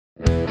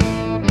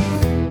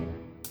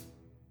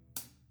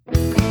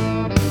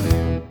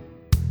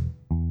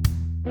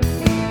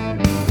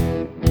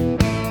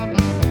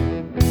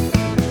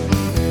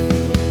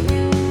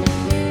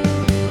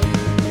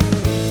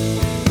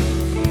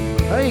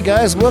Hey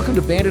guys, welcome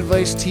to Band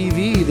Advice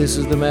TV. This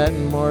is the Matt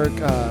and Mark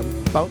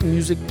About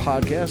Music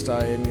podcast.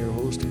 I am your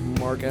host,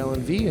 Mark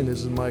Allen V, and this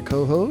is my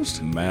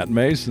co-host, Matt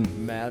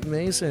Mason. Matt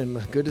Mason.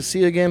 Good to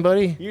see you again,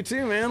 buddy. You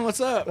too, man. What's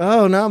up?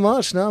 Oh, not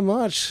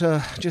much.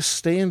 Just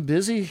staying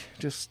busy,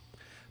 just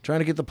trying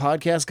to get the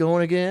podcast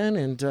going again,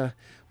 and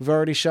we've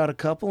already shot a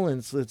couple,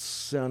 and it's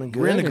sounding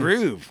good. We're in a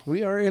groove.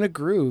 We are in a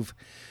groove.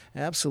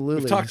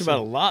 Absolutely. We've talked about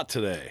a lot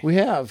today. We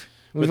have.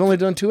 We've only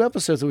done 2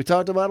 episodes, and we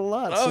talked about a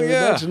lot. Oh, so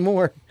yeah. Imagine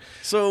more.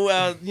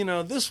 So,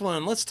 this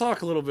one, let's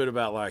talk a little bit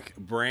about,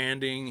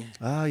 branding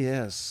Ah,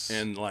 yes.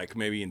 and,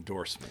 maybe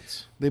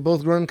endorsements. They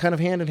both run kind of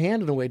hand in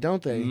hand in a way,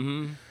 don't they?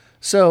 Mm-hmm.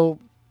 So,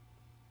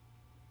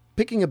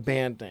 picking a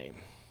band name.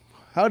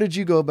 How did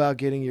you go about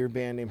getting your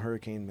band name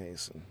Hurricane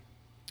Mason?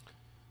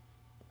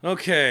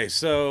 Okay,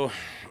 so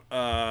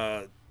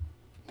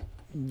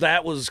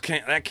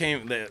that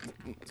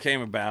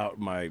came about.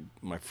 My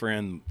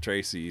friend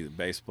Tracy, the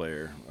bass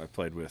player I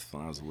played with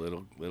when I was a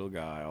little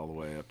guy, all the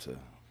way up to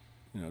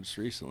just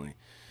recently.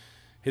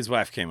 His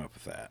wife came up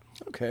with that.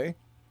 Okay.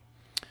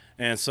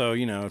 And so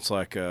it's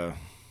like you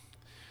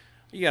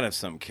gotta have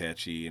something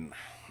catchy, and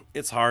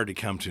it's hard to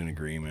come to an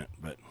agreement.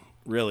 But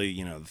really,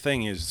 the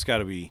thing is, it's got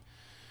to be.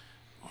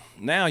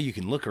 Now you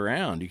can look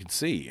around, you can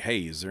see, hey,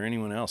 is there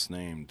anyone else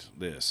named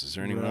this? Is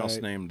there anyone else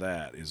named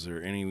that? Is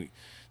there anything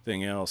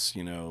else,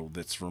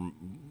 that's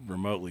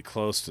remotely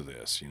close to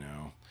this,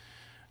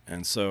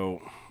 And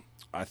so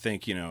I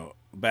think,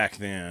 back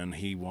then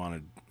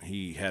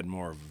he had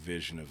more of a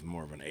vision of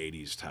more of an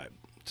 80s type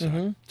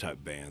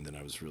band than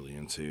I was really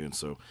into. And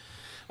so,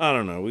 I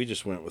don't know, we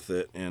just went with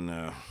it. And,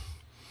 I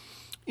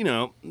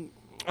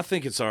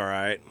think it's all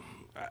right.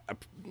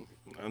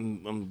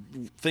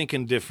 I'm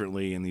thinking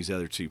differently in these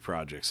other 2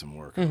 projects I'm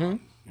working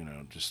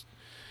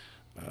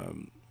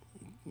on.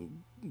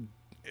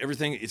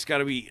 Everything, it's got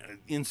to be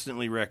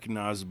instantly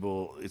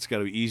recognizable. It's got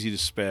to be easy to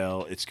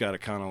spell. It's got to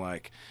kind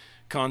of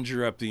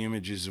conjure up the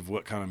images of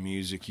what kind of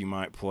music you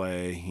might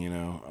play,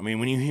 I mean,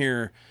 when you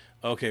hear,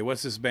 okay,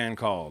 what's this band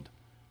called?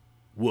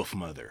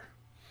 Wolfmother.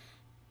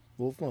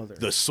 Wolfmother.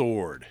 The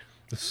Sword.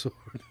 The Sword.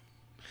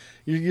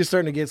 You're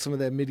starting to get some of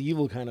that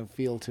medieval kind of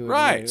feel to it.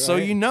 Right. Right?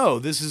 So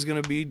this is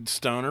going to be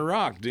stoner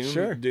rock,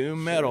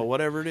 doom metal,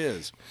 whatever it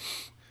is.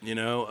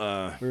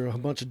 We're a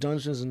bunch of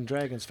Dungeons and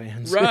Dragons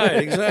fans. Right,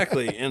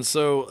 exactly. And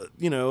so,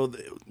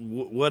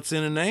 what's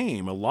in a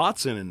name? A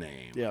lot's in a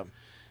name. Yeah.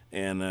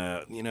 And,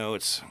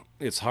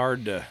 it's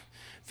hard to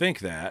think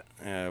that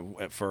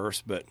at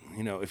first, but,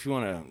 if you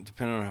want to,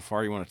 depending on how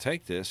far you want to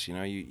take this,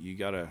 you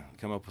got to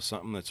come up with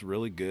something that's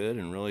really good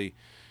and really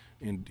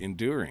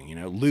enduring.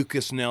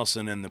 Lucas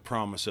Nelson and the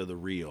Promise of the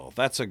Real.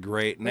 That's a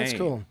great name. That's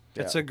cool.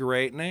 It's a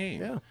great name.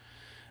 Yeah.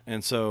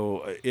 And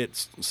so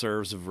it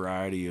serves a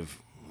variety of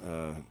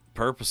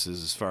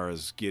purposes as far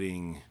as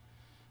getting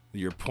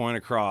your point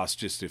across.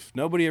 Just if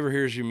nobody ever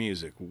hears your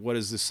music, what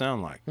does this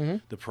sound like? Mm-hmm.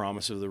 The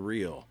Promise of the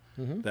Real.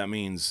 Mm-hmm. That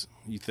means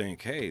you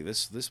think, hey,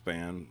 this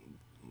band,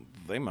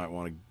 they might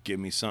want to give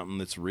me something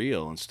that's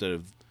real instead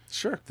of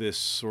this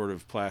sort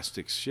of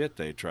plastic shit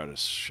they try to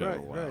show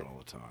out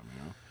all the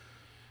time.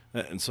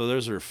 And so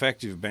those are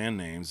effective band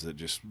names that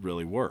just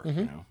really work.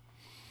 And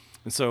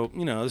so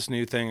this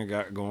new thing I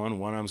got going,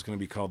 one of them's going to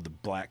be called the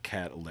Black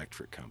Cat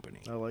Electric Company.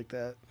 I like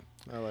that.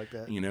 I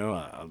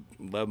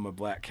love my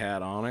Black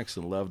Cat Onyx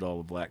and loved all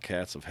the Black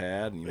Cats I've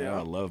had. And,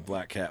 I love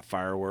Black Cat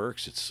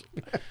fireworks. It's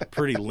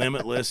pretty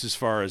limitless as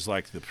far as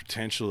the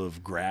potential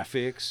of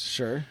graphics.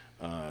 Sure.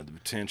 The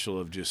potential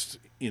of just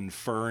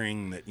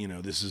inferring that,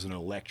 this is an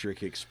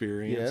electric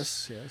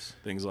experience. Yes.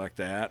 Things like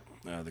that.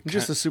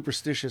 Just the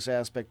superstitious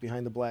aspect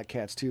behind the Black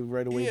Cats, too,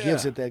 right away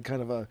gives it that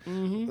kind of a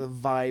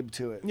vibe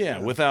to it. Yeah,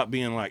 without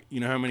being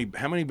how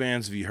many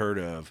bands have you heard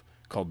of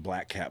called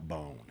Black Cat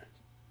Bone?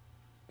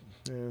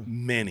 Yeah.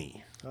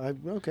 Many.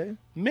 Okay.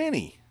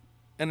 Many.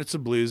 And it's a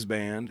blues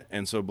band,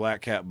 and so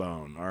Black Cat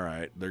Bone, all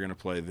right, they're going to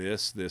play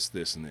this,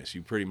 and this.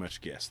 You pretty much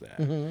guessed that.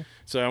 Mm-hmm.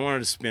 So I wanted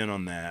to spin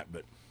on that,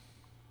 but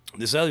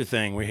this other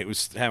thing, we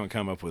haven't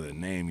come up with a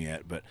name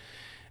yet, but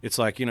it's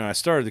I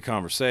started the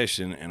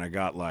conversation, and I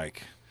got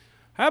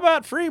how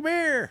about free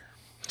beer?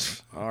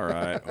 All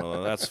right,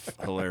 well, that's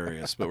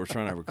hilarious, but we're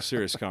trying to have a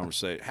serious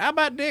conversation. How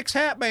about Dick's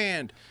Hat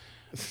Band?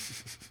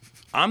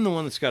 I'm the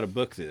one that's got to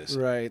book this.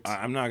 Right.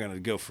 I'm not going to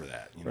go for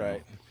that.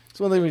 Right. It's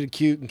one thing to be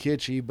cute and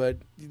kitschy, but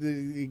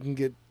you can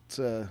get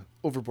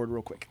overboard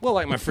real quick. Well,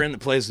 like my friend that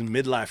plays in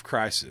Midlife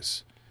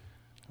Crisis,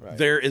 right.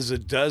 There is a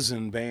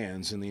dozen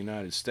bands in the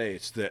United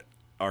States that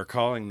are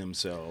calling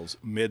themselves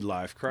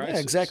Midlife Crisis. Yeah,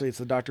 exactly. It's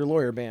the Dr.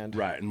 Lawyer Band.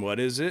 Right. And what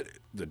is it?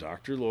 The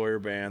Dr. Lawyer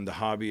Band, the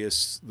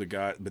hobbyists, the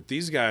guy. But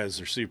these guys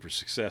are super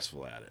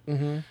successful at it.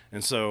 Mm-hmm.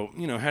 And so,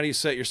 how do you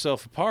set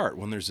yourself apart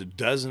when there's a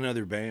dozen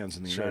other bands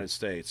in the United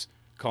States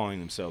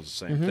calling themselves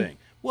the same thing?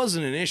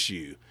 Wasn't an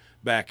issue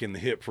back in the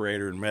Hit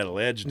Parader and Metal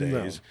Edge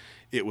days.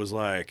 No. It was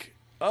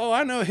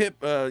I know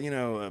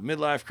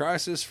Midlife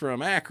Crisis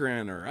from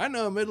Akron, or I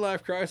know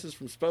Midlife Crisis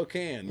from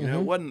Spokane. It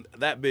wasn't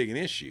that big an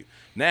issue.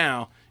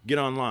 Now, get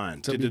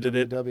online.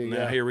 www.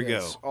 Now, here we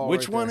go.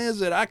 Which one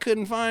is it? I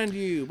couldn't find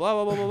you. Blah,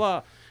 blah, blah, blah,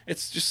 blah.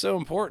 it's just so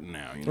important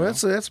now. You know? Well,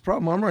 that's a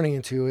problem I'm running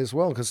into as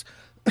well, because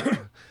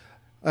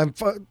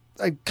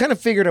I kind of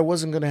figured I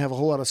wasn't going to have a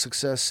whole lot of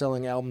success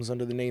selling albums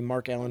under the name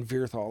Mark Allen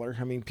Vierthaler.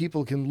 I mean,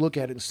 people can look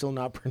at it and still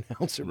not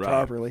pronounce it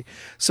properly.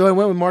 So I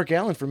went with Mark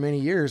Allen for many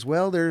years.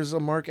 Well, there's a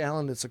Mark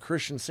Allen that's a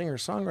Christian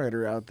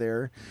singer-songwriter out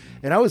there.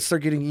 And I would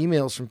start getting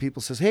emails from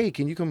people says, hey,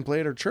 can you come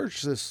play at our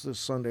church this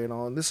Sunday and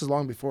all? And this is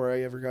long before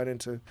I ever got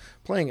into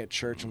playing at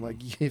church. I'm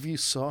like, if you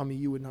saw me,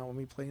 you would not want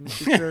me playing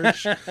at your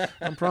church.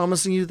 I'm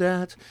promising you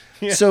that.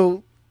 Yeah.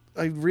 So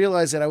I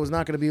realized that I was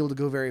not going to be able to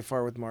go very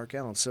far with Mark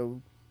Allen.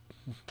 So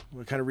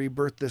we kind of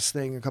rebirthed this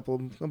thing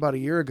about a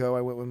year ago.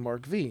 I went with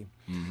Mark V.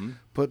 Mm-hmm.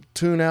 Put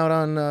tune out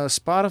on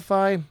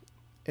Spotify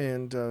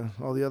and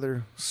all the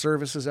other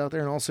services out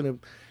there, and all of a sudden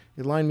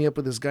it lined me up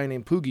with this guy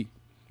named Poogie,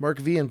 Mark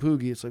V and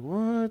Poogie. It's like,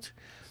 what?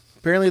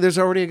 Apparently there's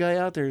already a guy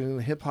out there in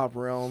the hip hop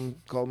realm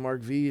called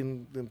Mark V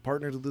and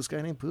partnered with this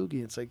guy named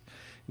Poogie. It's like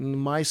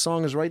my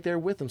song is right there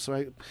with him.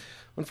 So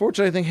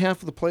unfortunately, I think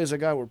half of the plays I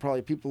got were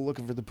probably people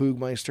looking for the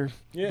Poogmeister.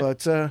 Yeah.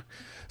 But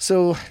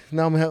so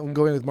now I'm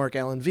going with Mark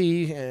Allen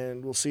V,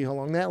 and we'll see how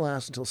long that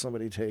lasts until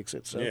somebody takes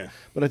it. So, yeah.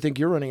 But I think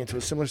you're running into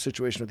a similar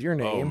situation with your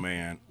name. Oh,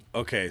 man.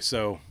 Okay,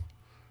 so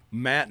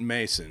Matt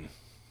Mason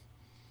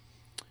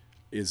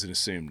is an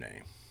assumed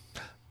name.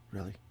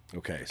 Really?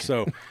 Okay,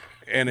 so,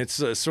 and it's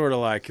sort of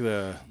like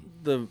the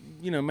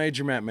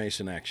Major Matt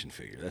Mason action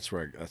figure. That's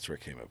where I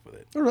came up with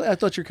it. Oh, really? I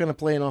thought you were kind of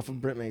playing off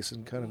of Brent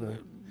Mason, kind of a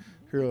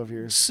hero of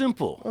yours.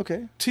 Simple.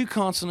 Okay. 2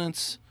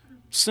 consonants,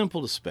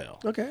 simple to spell.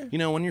 Okay.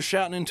 When you're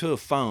shouting into a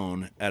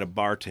phone at a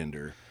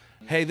bartender,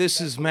 hey, this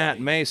is Matt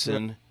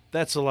Mason,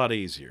 that's a lot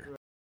easier.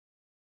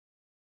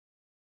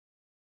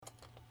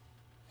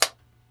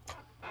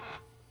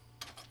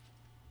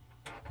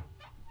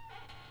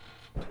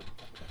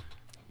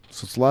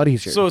 So it's a lot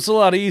easier. So it's a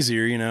lot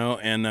easier,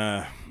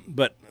 and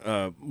but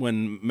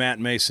when Matt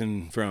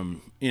Mason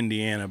from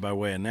Indiana by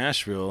way of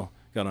Nashville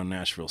got on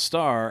Nashville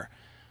Star,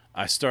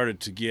 I started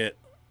to get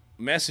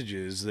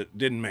messages that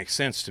didn't make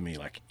sense to me.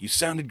 Like, you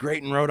sounded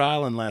great in Rhode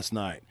Island last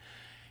night.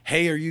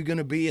 Hey, are you going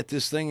to be at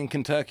this thing in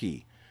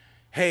Kentucky?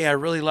 Hey, I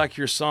really like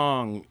your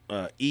song,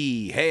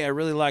 E. Hey, I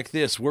really like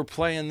this. We're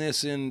playing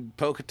this in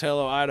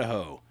Pocatello,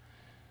 Idaho.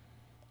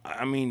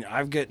 I mean,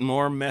 I've got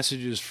more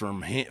messages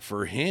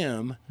for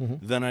him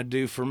than I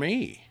do for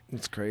me.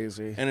 It's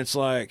crazy. And it's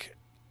like,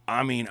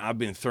 I mean, I've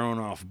been throwing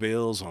off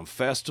bills on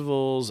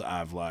festivals.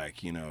 I've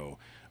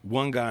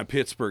one guy in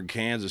Pittsburgh,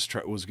 Kansas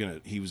was gonna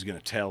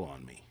tell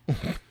on me.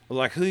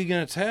 Like, who are you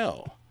gonna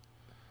tell?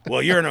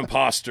 Well, you're an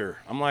imposter.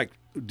 I'm like,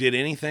 did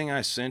anything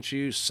I sent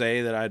you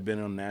say that I'd been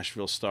on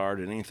Nashville Star?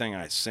 Did anything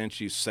I sent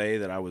you say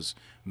that I was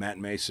Matt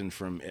Mason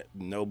from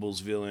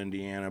Noblesville,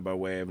 Indiana by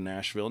way of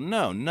Nashville?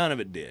 No, none of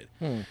it did.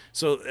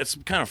 So it's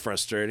kind of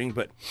frustrating,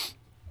 but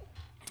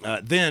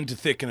then to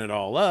thicken it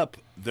all up,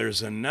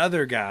 there's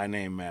another guy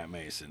named Matt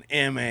Mason,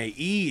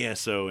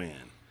 Mason.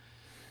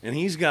 And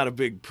he's got a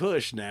big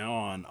push now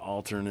on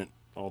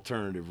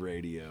alternative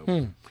radio.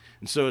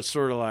 And so it's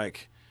sort of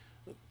like,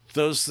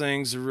 those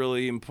things are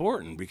really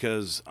important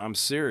because I'm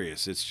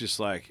serious. It's just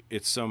like,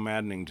 it's so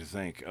maddening to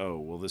think, oh,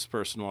 well, this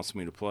person wants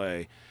me to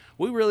play.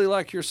 We really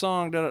like your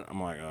song.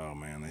 I'm like, oh,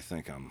 man, they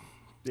think I'm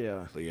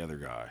the other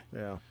guy.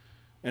 Yeah.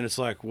 And it's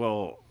like,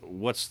 well,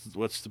 what's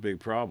the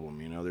big problem?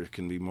 There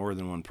can be more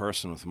than one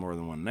person with more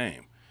than one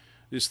name.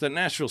 Just that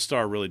Nashville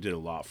Star really did a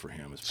lot for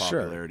him as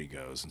popularity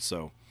goes. And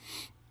so,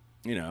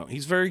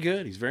 he's very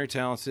good. He's very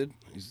talented.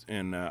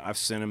 I've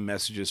sent him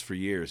messages for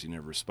years. He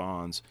never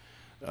responds.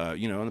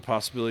 And the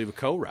possibility of a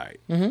co-write.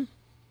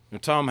 Mm-hmm.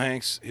 Tom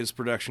Hanks, his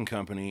production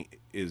company,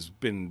 has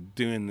been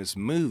doing this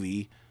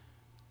movie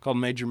called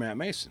Major Matt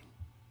Mason,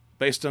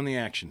 based on the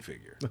action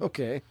figure.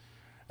 Okay.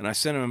 And I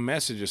sent him a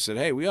message. I said,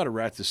 hey, we ought to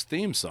write this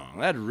theme song.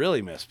 That'd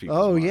really mess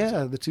people's minds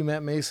up. The 2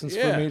 Matt Masons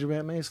for Major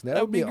Matt Mason. That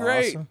would be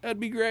great. Awesome. That'd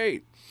be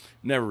great.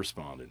 Never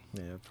responded.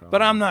 Yeah, probably.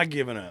 But I'm not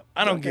giving up.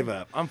 I don't give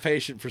up. I'm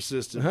patient,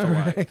 persistent,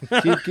 polite.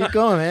 keep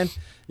going, man.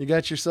 You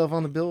got yourself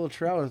on the bill of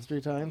trout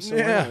 3 times. So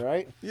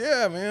right?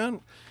 Yeah,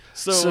 man.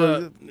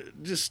 So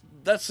just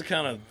that's the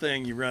kind of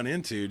thing you run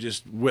into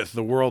just with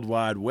the World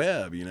Wide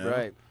Web,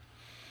 Right.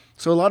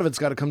 So a lot of it's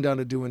got to come down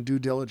to doing due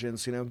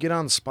diligence. Get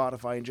on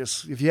Spotify and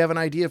just, if you have an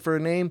idea for a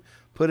name,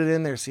 put it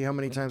in there. See how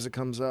many times it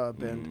comes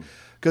up, and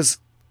because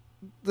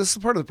this is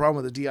part of the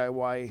problem with the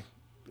DIY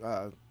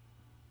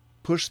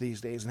push these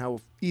days and how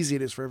easy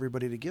it is for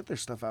everybody to get their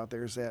stuff out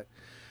there is that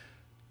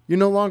you're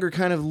no longer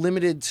kind of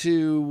limited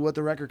to what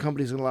the record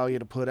companies allow you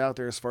to put out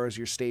there as far as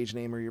your stage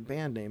name or your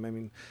band name. I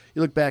mean,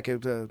 you look back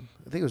at, I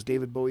think it was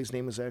David Bowie's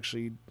name was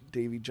actually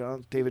David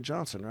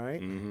Johnson, right?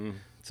 Mm-hmm.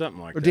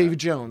 Something like that. Or David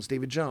Jones.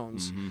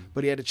 Mm-hmm.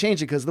 But he had to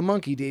change it because the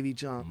monkey,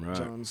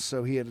 Jones,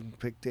 so he had to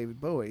pick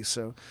David Bowie.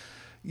 So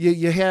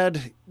you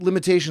had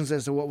limitations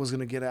as to what was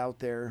going to get out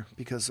there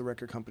because the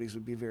record companies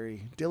would be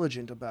very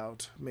diligent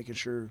about making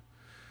sure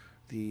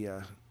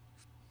the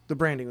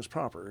branding was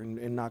proper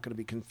and not going to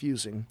be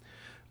confusing.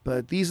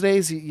 But these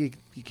days, you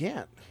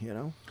can't,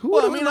 Who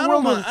would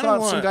have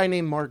thought some guy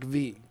named Mark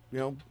V,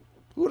 Who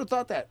would have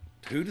thought that?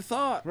 Who'd have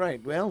thought?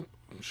 Right. Well,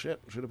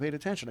 shit, should have paid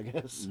attention, I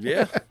guess.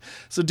 Yeah.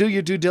 So do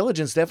your due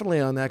diligence definitely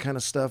on that kind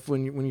of stuff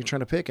when you're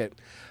trying to pick it.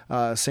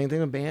 Same thing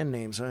with band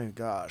names. Oh,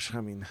 gosh,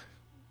 I mean,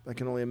 I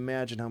can only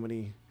imagine how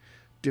many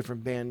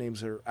different band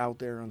names are out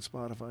there on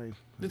Spotify.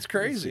 It's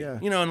crazy. Yeah.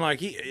 You know, and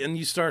like and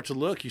you start to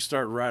look, you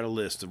start to write a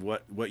list of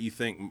what you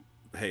think,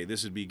 hey,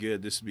 this would be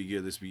good, this would be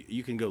good,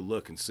 you can go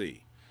look and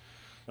see.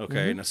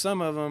 Okay, now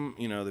some of them,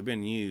 you know, they've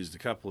been used a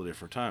couple of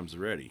different times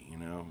already, you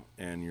know,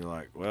 and you're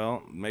like,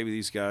 well, maybe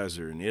these guys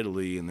are in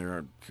Italy and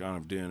they're kind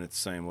of doing it at the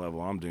same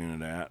level I'm doing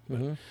it at.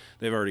 But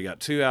they've already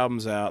got 2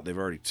 albums out. They've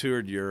already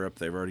toured Europe.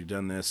 They've already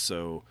done this.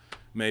 So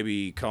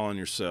maybe calling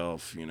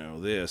yourself, you know,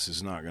 this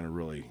is not going to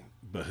really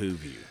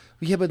behoove you.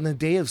 Yeah, but in the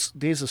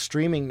days of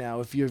streaming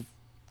now,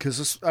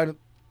 because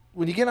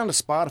when you get onto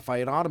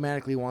Spotify, it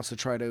automatically wants to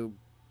try to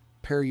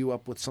pair you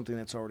up with something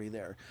that's already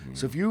there.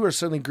 So if you are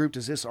suddenly grouped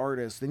as this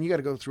artist, then you got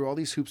to go through all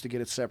these hoops to get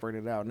it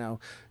separated out. Now,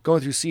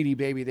 going through CD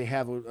Baby, they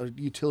have a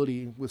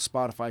utility with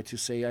Spotify to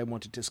say I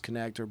want to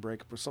disconnect or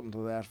break up or something to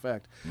that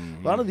effect.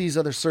 A lot of these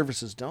other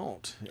services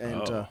don't.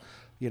 And,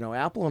 you know,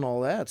 Apple and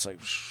all that, it's like,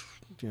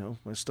 you know,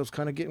 my stuff's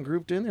kind of getting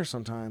grouped in there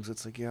sometimes.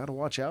 It's like, you got to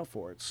watch out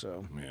for it.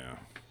 So,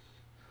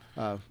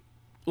 yeah.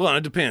 Well,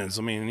 it depends.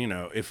 I mean, you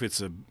know, if it's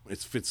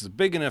a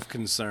big enough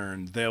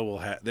concern, they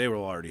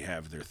will already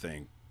have their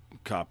thing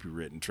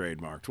copywritten,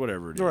 trademarked,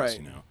 whatever it is, right.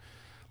 You know.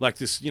 Like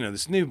this, you know,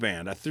 this new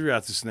band, I threw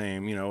out this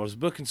name, you know, I was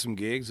booking some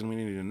gigs and we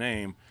needed a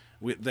name.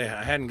 I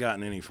hadn't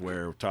gotten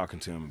anywhere talking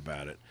to them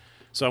about it.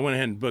 So I went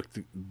ahead and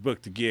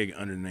booked the gig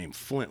under the name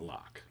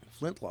Flintlock.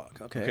 Flintlock,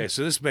 okay. Okay,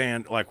 so this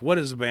band, like, what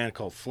does a band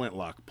called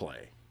Flintlock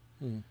play?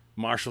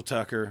 Marshall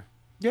Tucker,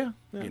 yeah.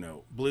 you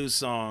know, blues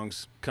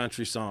songs,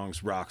 country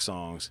songs, rock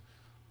songs,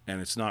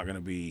 and it's not going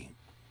to be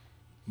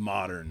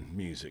modern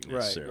music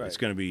necessarily. Right. It's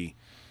going to be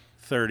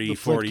 30, the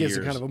 40 gives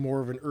years. it kind of a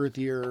more of an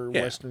earthier,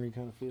 westerny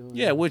kind of feel.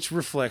 Yeah, which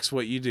reflects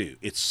what you do.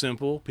 It's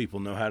simple. People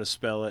know how to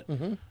spell it.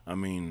 I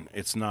mean,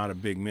 it's not a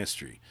big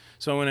mystery.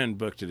 So I went in and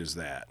booked it as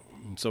that.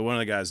 So one of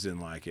the guys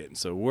didn't like it, and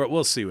so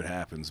we'll see what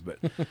happens. But,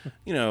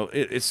 you know,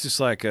 it's just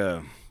like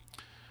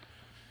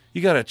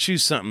you got to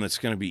choose something that's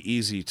going to be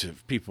easy to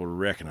people to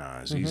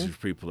recognize, easy for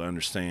people to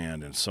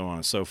understand, and so on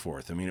and so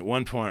forth. I mean, at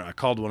one point, I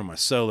called one of my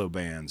solo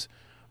bands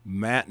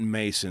Matt and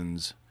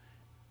Mason's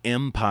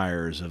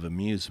Empires of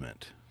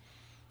Amusement.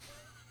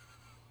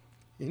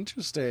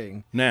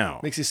 Interesting. Now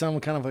makes you sound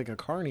kind of like a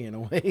carny in a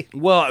way.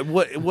 Well,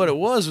 what it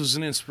was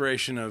an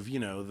inspiration of, you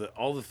know,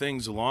 all the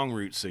things along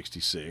Route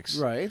 66,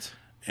 right?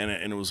 And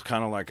it was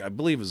kind of like, I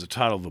believe, it was the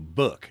title of a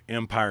book,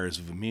 Empires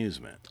of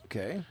Amusement.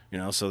 Okay. You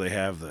know, so they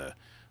have the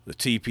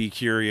TP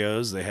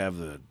Curios, they have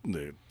the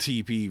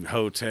TP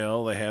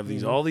Hotel, they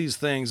have all these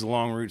things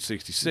along Route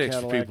 66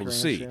 for people to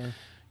see. Yeah.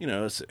 You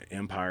know, it's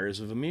Empires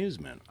of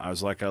Amusement. I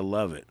was like, I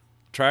love it.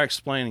 Try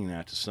explaining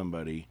that to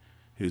somebody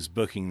who's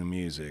booking the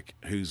music,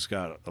 who's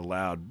got a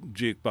loud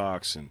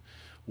jukebox and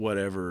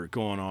whatever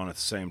going on at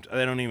the same time.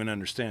 They don't even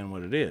understand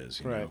what it is,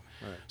 you know.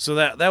 Right. So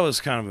that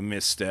was kind of a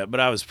misstep, but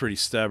I was pretty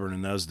stubborn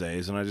in those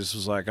days, and I just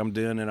was like, I'm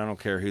doing it. I don't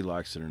care who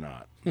likes it or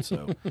not.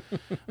 So,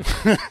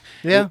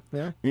 yeah.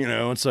 You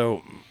know, and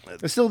so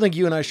I still think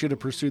you and I should have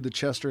pursued the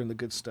Chester and the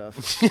good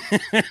stuff.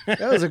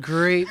 That was a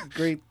great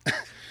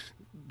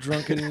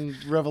drunken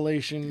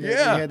revelation that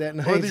we had that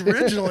night. Well, the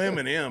original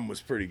Eminem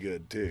was pretty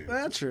good too.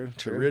 That's true.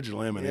 The original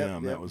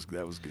Eminem, that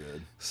was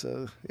good.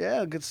 So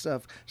yeah, good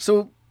stuff.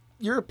 So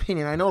your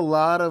opinion? I know a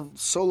lot of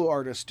solo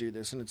artists do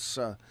this, and it's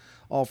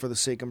all for the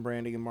sake of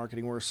branding and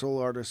marketing, where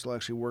solo artists will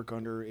actually work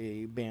under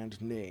a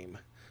band name.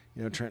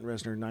 You know, Trent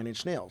Reznor, Nine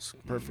Inch Nails,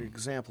 perfect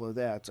example of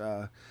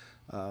that.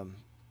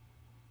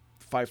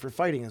 Fight for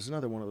Fighting is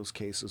another one of those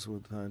cases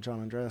with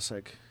John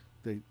Ondrasek.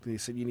 They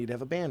said you need to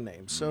have a band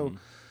name. So.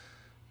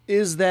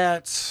 Is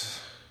that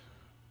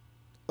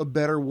a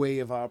better way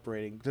of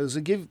operating? Does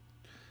it give,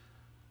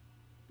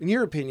 in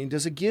your opinion,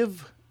 does it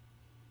give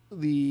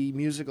the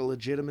music a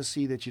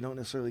legitimacy that you don't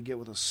necessarily get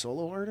with a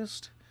solo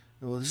artist?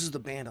 Well, this is the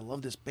band. I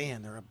love this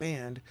band. They're a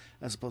band,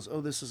 as opposed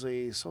to, this is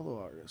a solo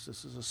artist.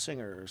 This is a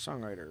singer or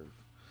songwriter.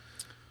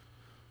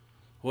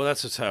 Well,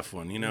 that's a tough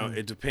one. You know,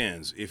 it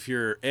depends. If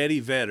you're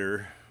Eddie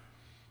Vedder,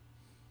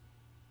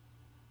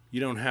 you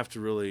don't have to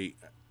really.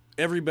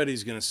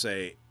 Everybody's going to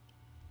say.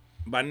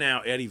 By now,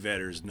 Eddie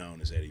Vedder is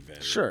known as Eddie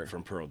Vedder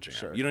from Pearl Jam.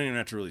 Sure. You don't even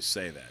have to really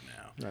say that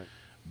now. Right.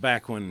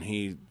 Back when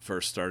he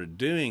first started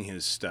doing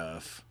his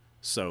stuff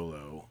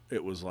solo,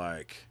 it was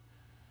like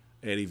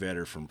Eddie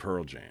Vedder from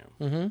Pearl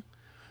Jam.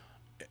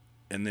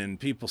 And then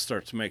people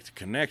start to make the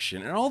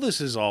connection, and all this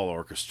is all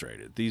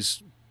orchestrated.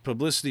 These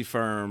publicity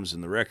firms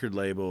and the record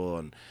label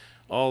and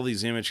all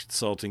these image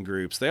consulting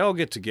groups, they all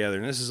get together,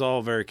 and this is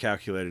all very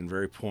calculated and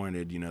very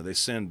pointed. You know, they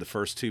send the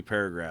first 2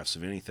 paragraphs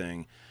of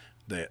anything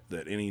that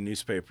any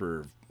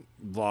newspaper,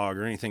 blog,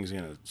 or anything's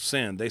going to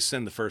send. They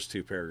send the first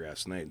 2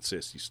 paragraphs, and they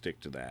insist you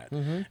stick to that.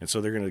 And so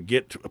they're going to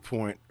get to a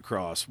point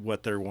across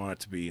what they want it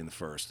to be in the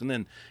first. And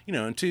then, you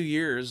know, in 2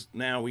 years,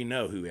 now we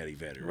know who Eddie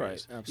Vedder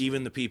is. Absolutely.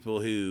 Even the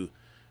people who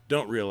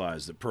don't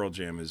realize that Pearl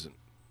Jam isn't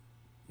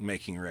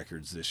making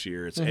records this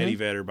year. It's Eddie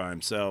Vedder by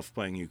himself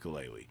playing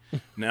ukulele.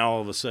 Now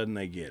all of a sudden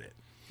they get it.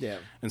 Yeah.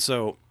 And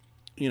so,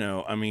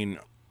 I mean,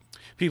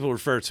 people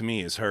refer to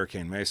me as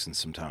Hurricane Mason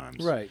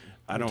sometimes. Right.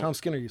 I don't. Tom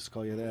Skinner used to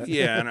call you that.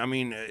 Yeah, and I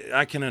mean,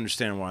 I can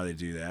understand why they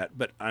do that,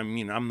 but I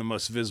mean, I'm the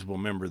most visible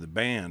member of the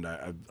band.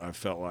 I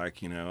felt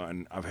like,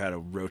 and I've had a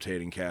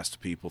rotating cast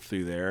of people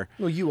through there.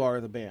 Well, you are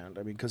the band.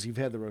 I mean, because you've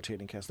had the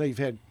rotating cast. Now you've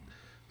had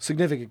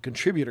significant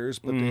contributors,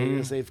 but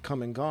as they've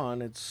come and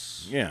gone,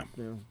 it's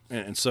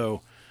and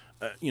so,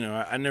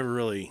 I never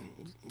really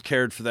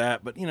cared for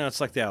that, but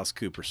it's like the Alice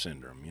Cooper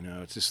syndrome.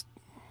 It's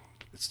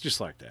just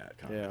like that.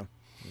 Yeah.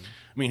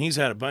 I mean, he's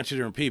had a bunch of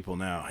different people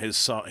now. His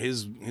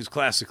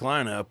classic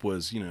lineup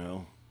was,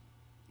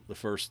 the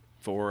first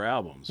 4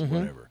 albums or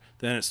whatever.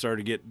 Then it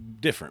started to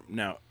get different.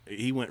 Now,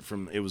 he went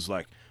from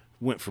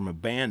a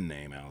band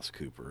name, Alice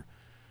Cooper,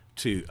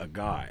 to a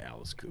guy,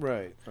 Alice Cooper.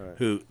 Right.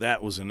 Who,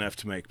 that was enough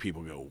to make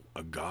people go,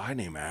 a guy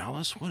named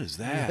Alice? What is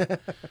that?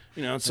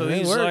 So It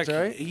he's worked,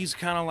 right? he's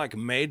kind of like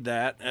made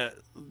that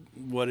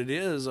what it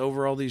is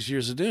over all these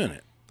years of doing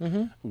it.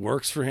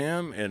 Works for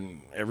him,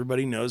 and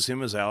everybody knows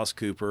him as Alice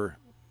Cooper.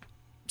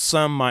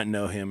 Some might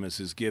know him as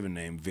his given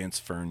name, Vince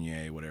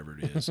Fernier, whatever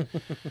it is.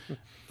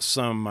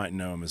 Some might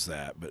know him as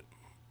that, but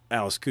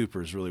Alice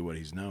Cooper is really what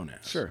he's known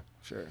as. Sure.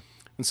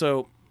 And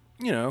so,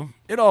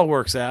 it all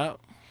works out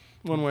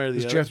one way or the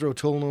Is other. Jethro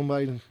Tull known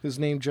by his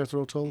name,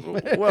 Jethro Tull?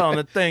 Well, and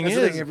the thing That's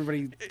is, the thing,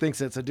 everybody thinks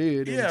that's a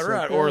dude. and yeah, it's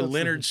right. like, Or it's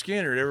Leonard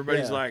Skinner.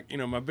 Everybody's Yeah. like,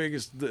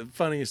 the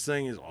funniest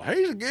thing is,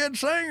 he's a good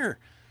singer.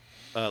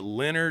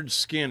 Leonard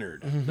Skinner.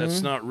 That's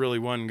not really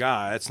one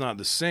guy. That's not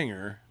the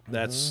singer.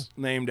 That's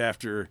named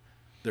after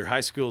their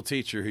high school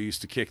teacher who used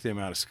to kick them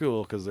out of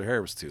school because their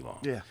hair was too long.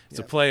 Yeah, It's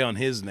a play on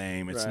his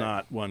name. It's Right.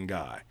 not one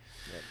guy.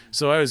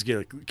 So I always get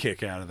a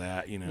kick out of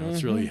that.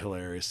 It's really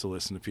hilarious to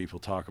listen to people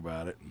talk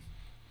about it.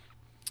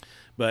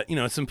 But,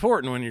 it's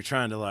important when you're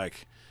trying to,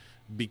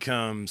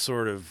 become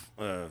sort of,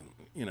 a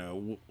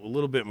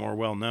little bit more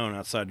well-known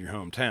outside your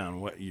hometown,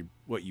 what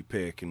you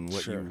pick and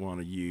what Sure. you want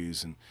to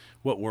use and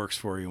what works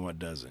for you and what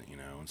doesn't,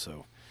 And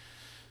so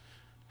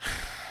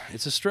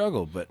it's a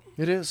struggle, but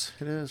It is.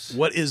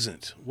 what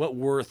isn't? What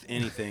worth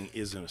anything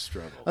isn't a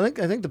struggle? I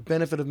think the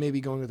benefit of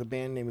maybe going with a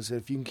band name is that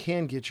if you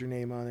can get your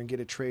name on and get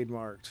it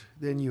trademarked,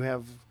 then you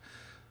have,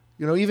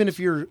 even if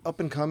you're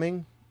up and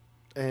coming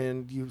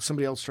and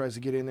somebody else tries to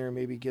get in there and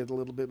maybe get a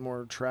little bit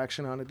more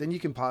traction on it, then you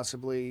can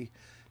possibly,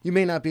 you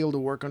may not be able to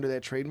work under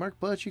that trademark,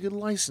 but you could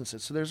license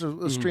it. So there's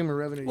a stream of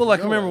revenue. Well, you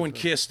like can go remember off when of.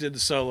 Kiss did the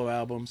solo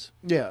albums?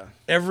 Yeah.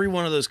 Every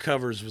one of those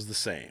covers was the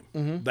same.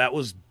 That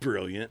was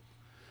brilliant.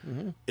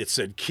 It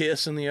said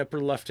Kiss in the upper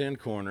left-hand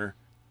corner,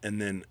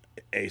 and then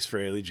Ace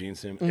Frehley, Gene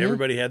Simmons.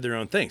 Everybody had their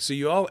own thing,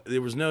 so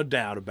there was no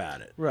doubt about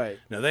it. Right.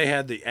 Now they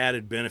had the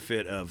added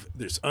benefit of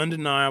there's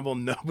undeniable.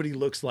 Nobody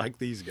looks like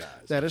these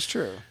guys, That is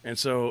true. and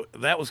so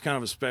that was kind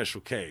of a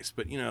special case.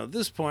 But at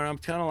this point, I'm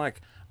kind of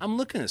like I'm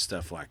looking at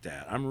stuff like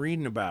that. I'm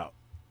reading about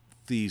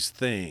these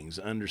things,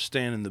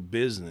 understanding the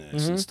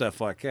business and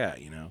stuff like that.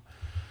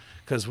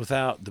 Because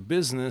without the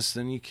business,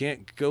 then you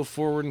can't go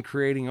forward in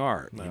creating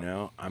art.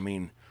 I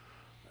mean.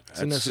 It's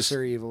a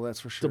necessary evil,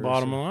 that's for sure. The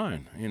bottom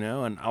line,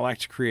 and I like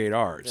to create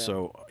art,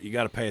 so you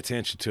got to pay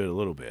attention to it a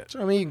little bit.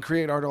 So, I mean, you can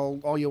create art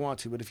all you want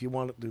to, but if you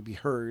want it to be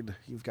heard,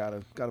 you've got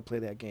to play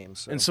that game.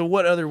 So. And so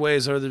what other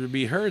ways are there to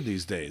be heard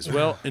these days?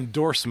 Well,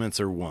 endorsements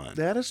are one.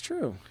 That is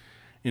true.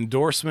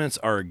 Endorsements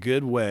are a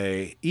good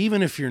way,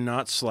 even if you're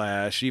not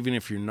Slash, even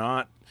if you're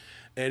not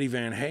Eddie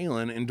Van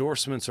Halen,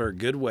 endorsements are a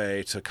good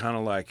way to kind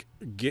of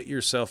get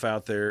yourself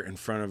out there in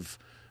front of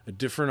a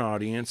different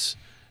audience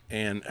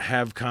and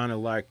have kind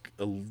of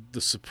the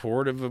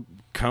support of a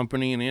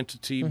company and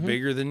entity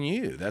bigger than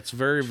you. That's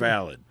very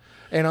valid.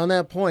 And on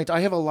that point, I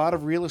have a lot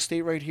of real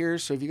estate right here.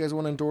 So if you guys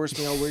want to endorse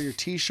me, I'll wear your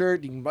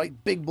T-shirt. You can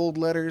write big bold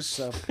letters.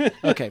 So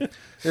okay,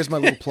 there's my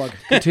little plug.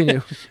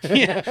 Continue.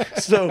 Yeah.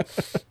 So,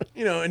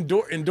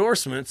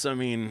 endorsements. I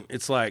mean,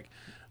 it's like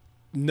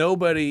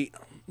nobody's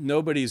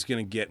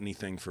going to get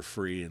anything for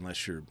free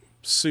unless you're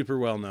super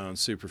well known,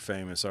 super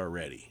famous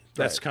already.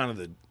 That's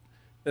Right.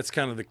 That's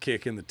kind of the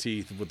kick in the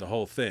teeth with the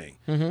whole thing.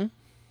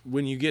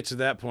 When you get to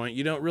that point,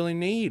 you don't really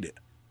need,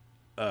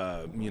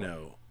 a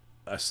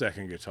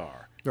second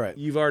guitar. Right.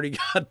 You've already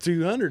got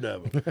 200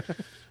 of them.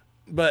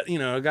 But,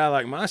 a guy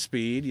like my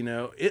speed,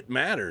 it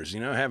matters. I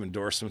have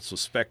endorsements with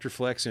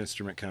Spectraflex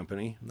Instrument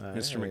Company,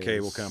 Instrument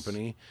Cable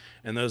Company,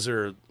 and those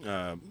are,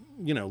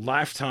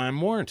 lifetime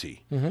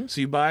warranty.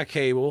 So you buy a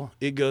cable,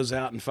 it goes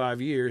out in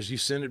 5 years, you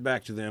send it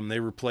back to them, they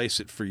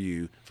replace it for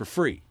you for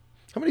free.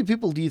 How many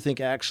people do you think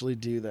actually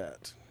do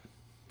that?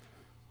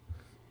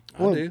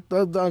 I do.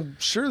 I'm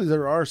sure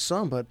there are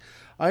some, but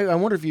I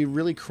wonder if you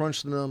really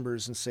crunch the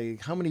numbers and say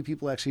how many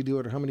people actually do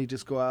it or how many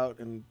just go out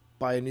and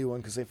buy a new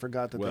one because they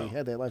forgot that they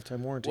had that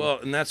lifetime warranty. Well,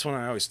 and that's when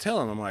I always tell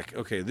them, I'm like,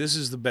 okay, this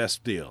is the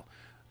best deal.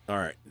 All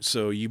right,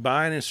 so you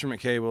buy an instrument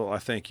cable. I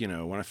think,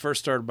 when I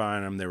first started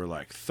buying them, they were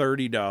like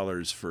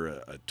 $30 for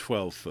a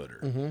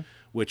 12-footer,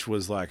 which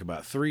was like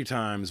about 3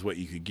 times what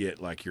you could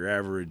get like your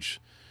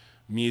average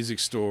music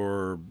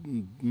store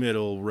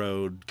middle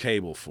road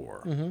cable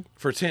for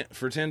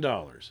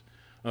 $10.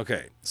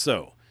 Okay,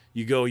 so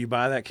you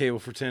buy that cable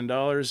for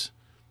 $10.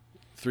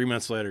 3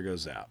 months later it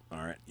goes out. All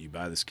right, you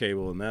buy this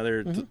cable,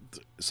 another.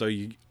 So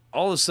you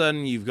all of a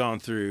sudden you've gone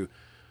through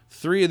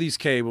 3 of these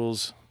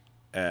cables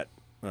at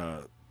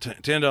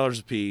 $10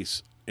 a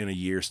piece in a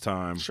year's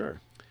time.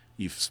 Sure.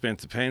 You've spent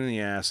the pain in the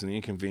ass and the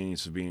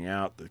inconvenience of being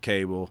out the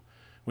cable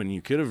when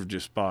you could have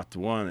just bought the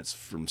one that's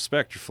from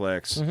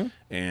Spectraflex,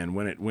 and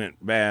when it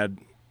went bad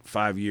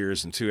 5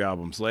 years and 2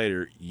 albums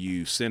later,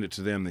 you send it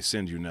to them, they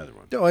send you another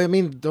one. No, I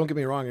mean, don't get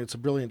me wrong, it's a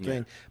brilliant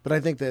thing. But I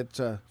think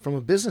that from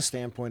a business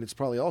standpoint, it's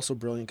probably also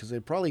brilliant because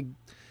they're probably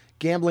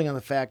gambling on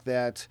the fact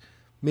that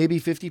maybe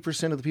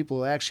 50% of the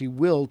people actually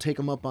will take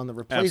them up on the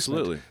replacement.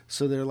 Absolutely.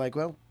 So they're like,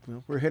 well,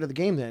 we're ahead of the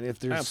game then if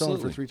they're selling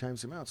for 3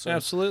 times the amount. So,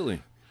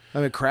 Absolutely. I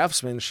mean,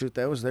 Craftsman, shoot,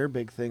 that was their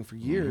big thing for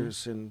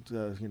years. And,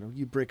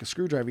 you break a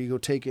screwdriver, you go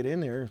take it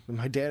in there. And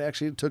my dad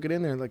actually took it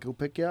in there and, go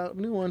pick you out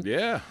a new one.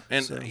 Yeah.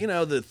 And,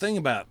 the thing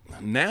about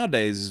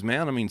nowadays is,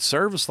 man, I mean,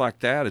 service like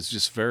that is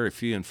just very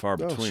few and far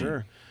between.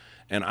 Sure.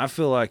 And I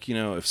feel like,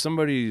 if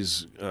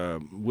somebody's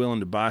willing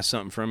to buy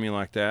something from you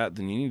like that,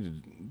 then you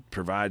need to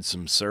provide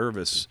some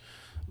service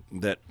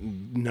that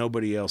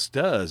nobody else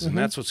does, and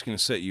that's what's going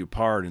to set you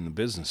apart in the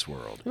business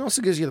world. It also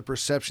gives you the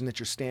perception that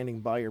you're standing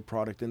by your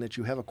product and that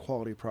you have a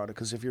quality product,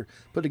 because if you're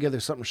put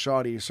together something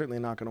shoddy, you're certainly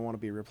not going to want to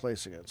be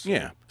replacing it. So.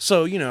 Yeah.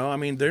 So, I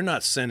mean, they're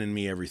not sending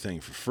me everything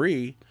for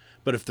free,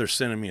 but if they're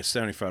sending me a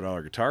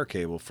 $75 guitar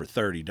cable for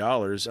 $30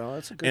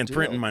 that's a good and deal.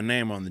 Printing my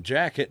name on the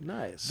jacket,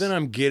 Nice. then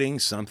I'm getting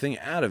something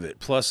out of it.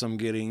 Plus, I'm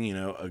getting,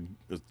 a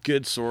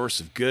good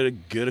source of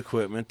good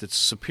equipment that's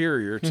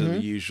superior to the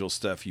usual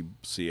stuff you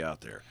see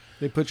out there.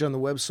 They put you on the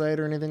website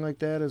or anything like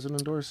that as an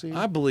endorsee?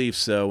 I believe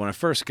so. When I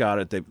first got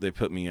it, they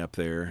put me up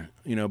there,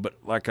 but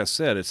like I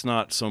said, it's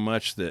not so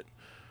much that,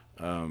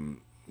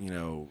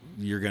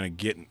 you're going to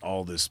get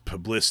all this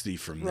publicity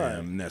from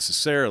them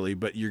necessarily,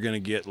 but you're going to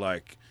get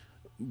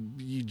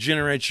you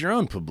generate your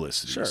own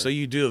publicity. Sure. So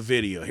you do a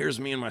video. Here's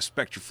me and my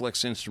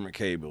Spectraflex instrument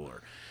cable,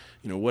 or,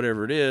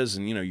 whatever it is.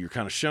 And, you're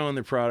kind of showing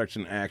their product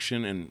in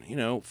action, and,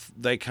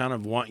 they kind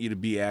of want you to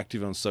be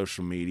active on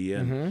social media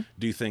and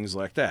do things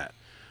like that.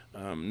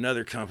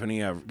 Another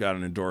company I've got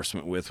an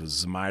endorsement with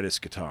was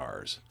Zemitis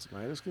Guitars.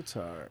 Zemitis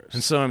Guitars.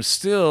 And so I'm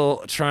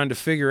still trying to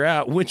figure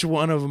out which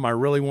one of them I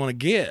really want to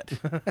get.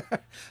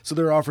 So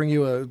they're offering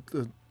you a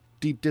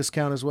deep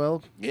discount as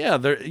well? Yeah,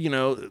 they're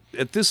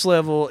at this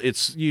level,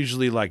 it's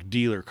usually like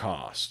dealer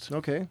cost.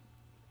 Okay.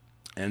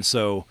 And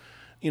so,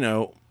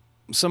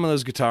 some of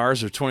those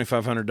guitars are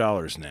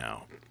 $2,500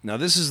 now. Now,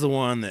 this is the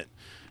one that,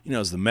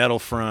 is the metal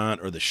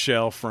front or the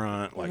shell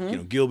front,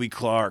 like, Gilby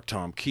Clarke,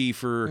 Tom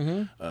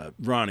Kiefer,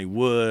 Ronnie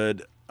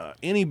Wood,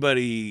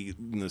 anybody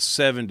in the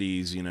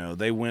 70s,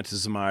 they went to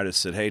Zemitis,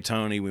 said, "Hey,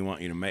 Tony, I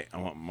want you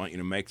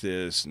to make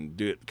this and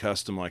do it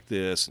custom like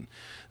this." And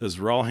those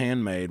were all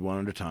handmade one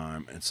at a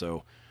time. And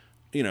so,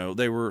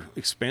 they were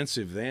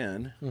expensive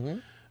then,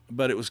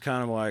 but it was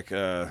kind of like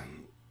a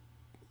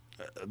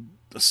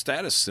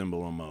status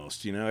symbol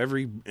almost.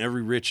 Every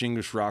rich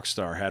English rock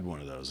star had one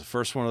of those. The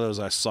first one of those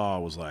I saw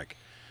was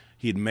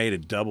he had made a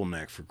double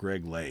neck for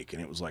Greg Lake,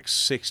 and it was like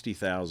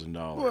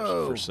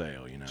 $60,000 for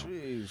sale.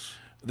 Jeez.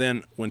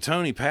 Then when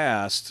Tony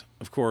passed,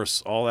 of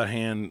course, all that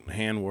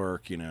hand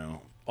work,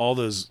 all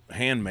those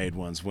handmade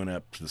ones went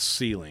up to the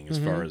ceiling as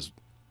far as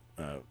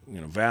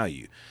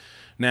value.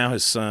 Now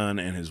his son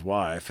and his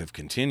wife have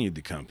continued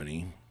the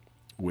company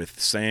with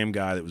the same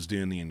guy that was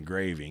doing the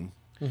engraving.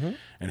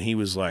 And he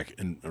was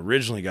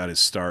originally got his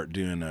start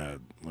doing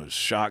those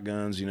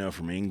shotguns,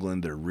 from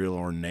England. They're real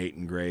ornate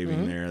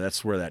engraving there.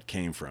 That's where that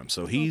came from.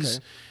 So he's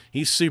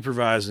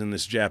supervising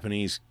this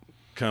Japanese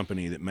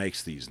company that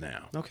makes these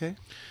now. Okay.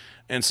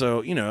 And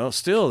so,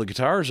 still the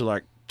guitars are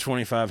like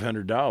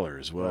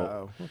 $2,500. Well,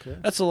 wow. Okay.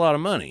 That's a lot of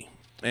money.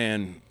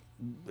 And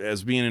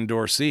as being an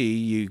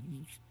endorsee, you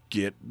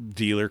get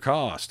dealer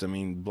cost. I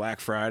mean, Black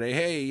Friday,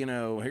 hey,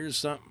 here's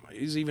something.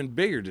 Here's even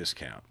bigger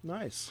discount.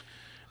 Nice.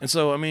 And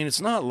so, I mean,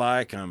 it's not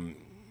like I'm,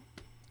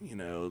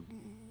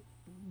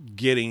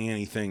 getting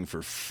anything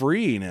for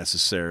free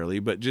necessarily,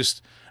 but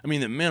just, I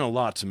mean, it meant a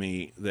lot to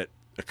me that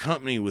a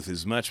company with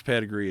as much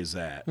pedigree as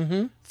that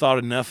thought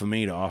enough of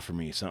me to offer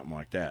me something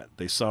like that.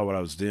 They saw what I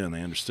was doing.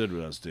 They understood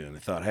what I was doing. They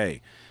thought,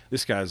 hey,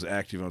 this guy's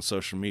active on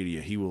social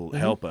media. He will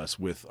help us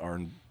with our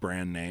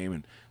brand name.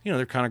 And,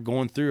 they're kind of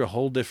going through a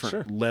whole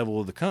different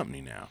level of the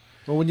company now.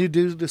 Well, when you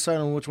do decide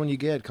on which one you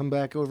get, come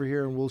back over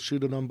here and we'll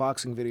shoot an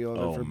unboxing video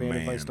of it for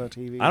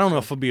bandadvice.tv. I don't know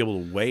if I'll be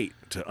able to wait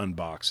to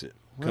unbox it.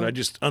 Could I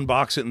just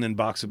unbox it and then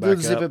box it back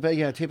zip up? It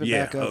back, tape it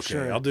back up. Okay.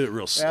 Sure. I'll do it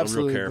real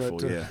careful.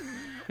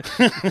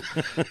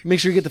 Make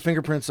sure you get the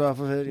fingerprints off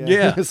of it.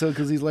 Yeah. So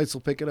because these lights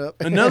will pick it up.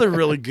 Another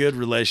really good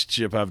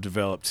relationship I've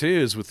developed too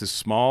is with this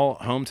small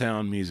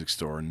hometown music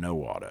store in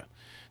Nowata.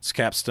 It's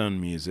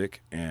Capstone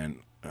Music, and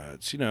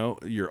it's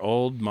your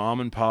old mom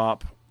and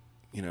pop,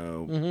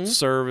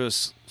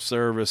 service,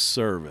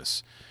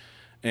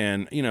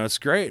 and it's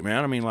great,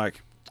 man. I mean,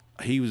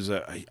 he was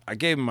I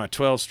gave him my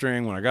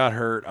 12-string when I got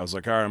hurt. I was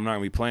like, all right, I'm not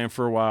gonna be playing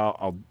for a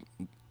while.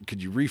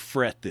 Could you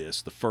refret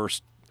this the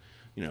first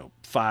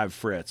 5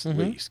 frets at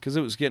least, because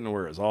it was getting to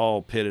where it was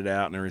all pitted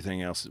out and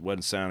everything else. It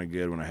wasn't sounding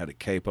good when I had a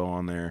capo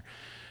on there.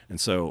 And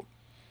so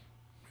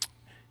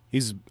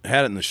he's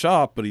had it in the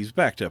shop, but he's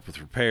backed up with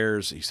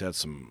repairs. He's had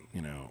some,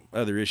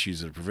 other issues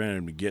that have prevented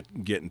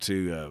him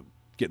to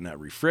getting that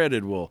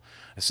refretted. Well,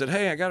 I said,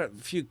 hey, I got a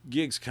few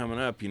gigs coming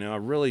up.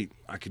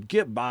 I could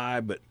get by,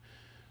 but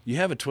you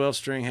have a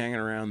 12-string hanging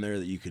around there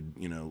that you could,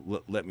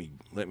 let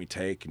me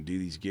take and do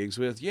these gigs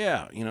with?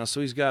 Yeah, so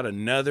he's got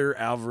another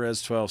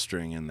Alvarez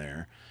 12-string in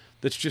there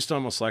that's just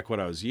almost like what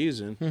I was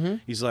using. Mm-hmm.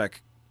 He's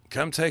like,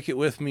 come take it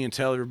with me and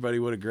tell everybody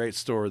what a great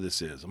store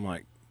this is. I'm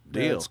like,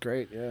 deal. Yeah, that's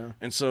great, yeah.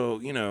 And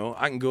so,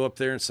 I can go up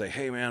there and say,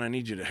 hey, man, I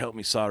need you to help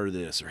me solder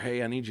this, or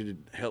hey, I need you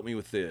to help me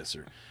with this,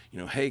 or,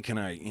 hey, can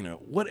I,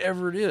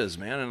 whatever it is,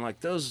 man. And like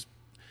those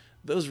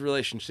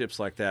relationships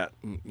like that,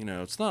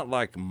 it's not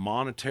like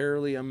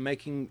monetarily I'm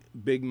making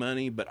big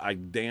money, but I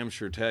damn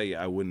sure tell you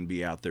I wouldn't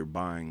be out there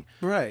buying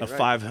a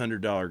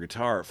 $500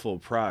 guitar at full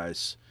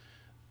price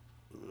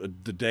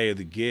the day of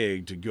the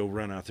gig to go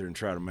run out there and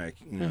try to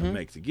make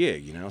make the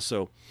gig,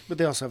 So, but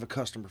they also have a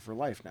customer for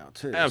life now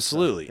too.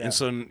 Absolutely. So, yeah. And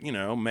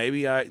so,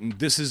 maybe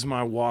this is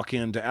my walk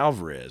into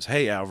Alvarez.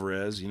 Hey,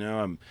 Alvarez,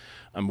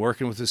 I'm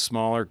working with this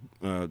smaller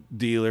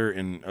dealer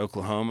in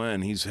Oklahoma,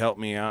 and he's helped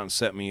me out and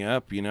set me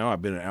up.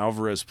 I've been an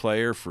Alvarez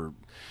player for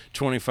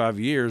 25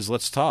 years.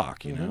 Let's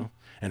talk, and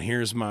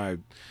here's my,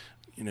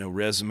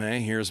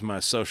 resume. Here's my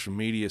social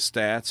media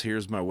stats.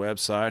 Here's my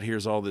website.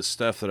 Here's all this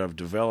stuff that I've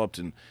developed,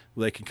 and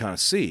they can kind of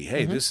see,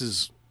 hey, this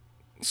is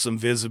some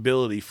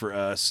visibility for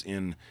us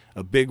in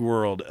a big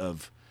world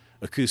of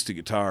acoustic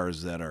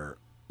guitars that are,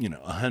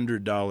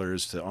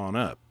 $100 to on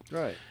up.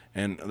 Right.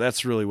 And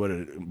that's really what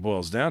it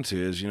boils down to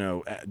is,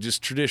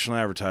 just traditional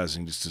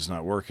advertising just does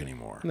not work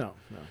anymore. No.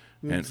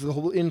 It's the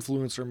whole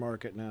influencer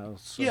market now.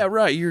 So. Yeah,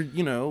 right. You're,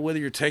 whether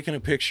you're taking a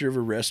picture of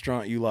a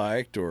restaurant you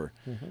liked or,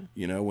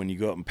 when you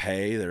go up and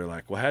pay, they're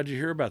like, well, how'd you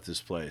hear about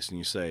this place? And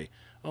you say,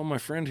 oh, my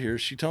friend here,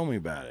 she told me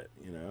about it,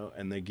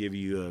 and they give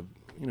you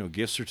a,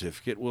 gift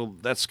certificate. Well,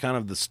 that's kind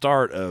of the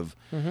start of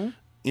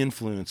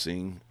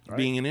influencing,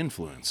 being an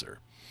influencer.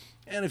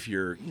 And if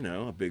you're,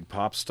 a big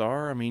pop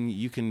star,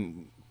 you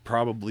can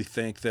probably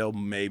think they'll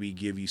maybe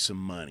give you some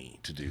money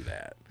to do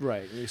that.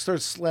 Right. You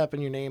start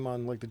slapping your name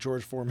on like the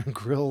George Foreman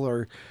grill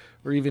or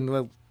even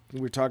we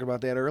were talking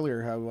about that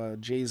earlier, how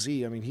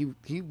Jay-Z,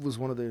 he was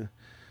one of the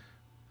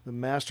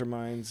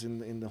masterminds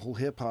in the whole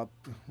hip-hop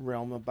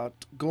realm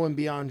about going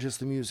beyond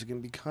just the music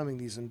and becoming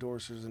these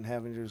endorsers and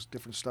having just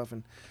different stuff.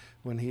 And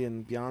when he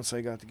and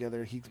Beyonce got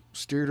together, he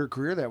steered her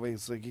career that way.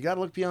 It's like, you got to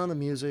look beyond the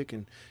music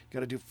and you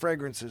got to do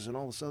fragrances and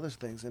all this other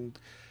things. And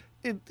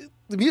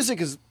the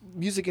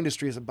music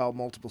industry is about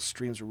multiple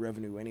streams of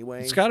revenue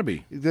anyway. It's got to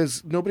be.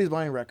 Nobody's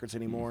buying records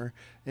anymore,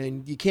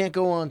 and you can't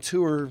go on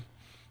tour,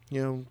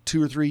 2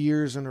 or 3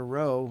 years in a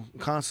row,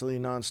 constantly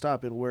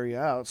nonstop. It'll wear you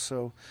out.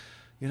 So,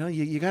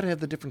 you got to have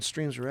the different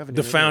streams of revenue.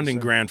 The founding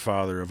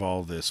grandfather of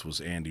all this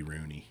was Andy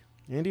Rooney.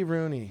 Andy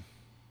Rooney.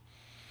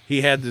 He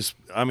had this.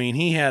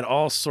 He had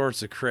all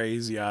sorts of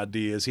crazy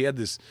ideas. He had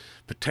this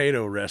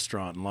potato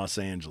restaurant in Los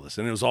Angeles,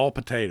 and it was all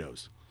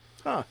potatoes.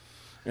 Huh.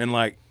 And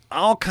like.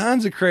 All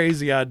kinds of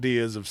crazy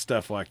ideas of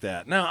stuff like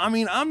that. Now, I'm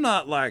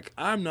not going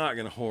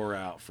to whore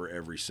out for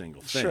every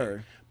single thing.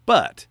 Sure.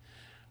 But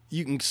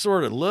you can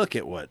sort of look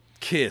at what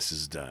Kiss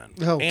has done.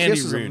 Oh, Andy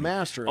Kiss is Rooney, a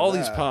master of all that.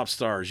 these pop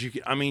stars. You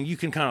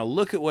can kind of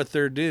look at what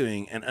they're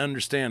doing and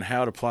understand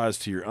how it applies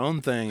to your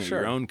own thing, Sure.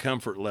 your own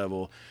comfort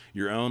level,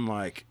 your own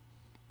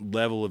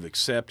level of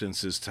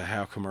acceptance as to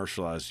how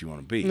commercialized you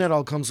want to be. And that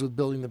all comes with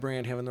building the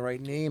brand, having the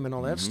right name, and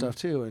all that stuff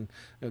too.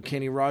 And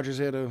Kenny Rogers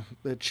had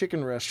a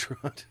chicken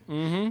restaurant,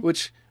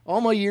 which all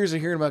my years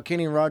of hearing about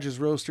Kenny Rogers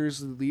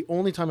Roasters, the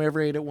only time I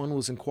ever ate at one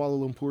was in Kuala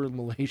Lumpur,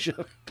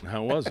 Malaysia.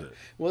 How was it?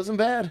 Wasn't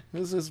bad. It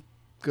was this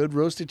good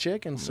roasted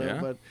chicken. So,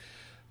 Yeah. But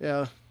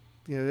yeah.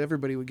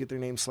 Everybody would get their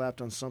name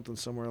slapped on something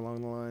somewhere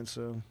along the line.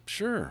 So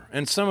Sure.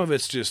 And some of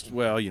it's just,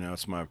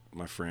 it's my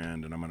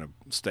friend, and I'm going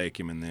to stake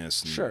him in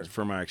this. And Sure.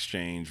 For my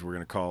exchange, we're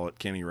going to call it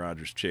Kenny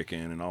Rogers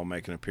Chicken, and I'll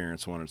make an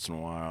appearance once in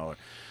a while.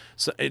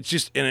 So it's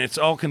just, and it's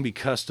all can be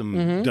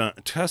custom done,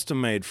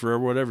 custom made for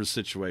whatever the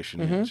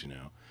situation is,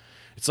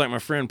 It's like my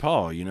friend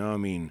Paul,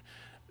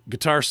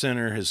 Guitar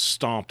Center has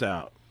stomped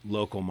out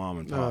local mom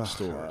and pop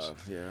stores. God,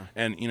 yeah.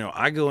 And,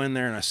 I go in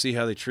there and I see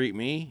how they treat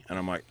me, and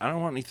I'm like, I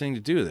don't want anything to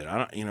do with it.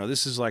 I don't,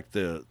 this is like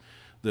the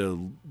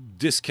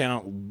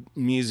discount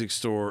music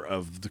store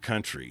of the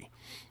country,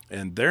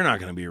 and they're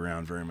not going to be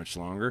around very much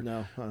longer.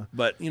 No.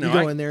 But, you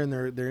go in there and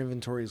their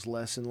inventory is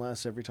less and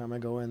less every time I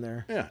go in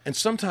there. Yeah. And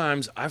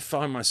sometimes I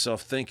find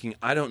myself thinking,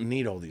 I don't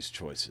need all these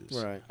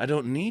choices. Right. I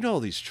don't need all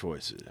these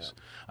choices. Yeah.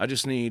 I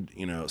just need,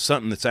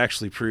 something that's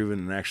actually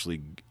proven and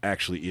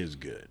actually is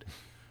good.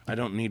 I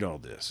don't need all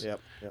this.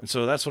 Yep. And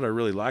so that's what I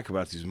really like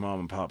about these mom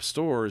and pop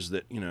stores,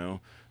 that,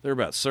 they're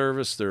about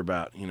service. They're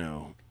about,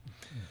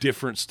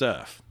 different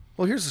stuff.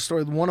 Well, here's the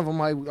story. One of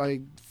them,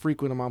 I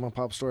frequent a mom and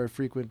pop store. I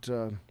frequent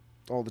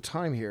all the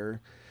time here.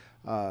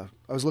 I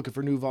was looking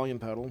for new volume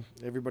pedal.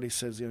 Everybody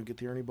says, get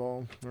the Ernie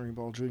Ball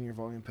Jr.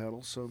 volume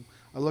pedal. So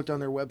I looked on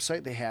their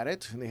website. They had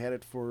it, and they had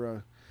it for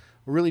a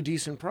really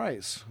decent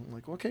price. I'm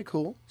like, okay,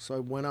 cool. So I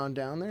went on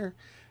down there,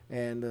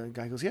 and the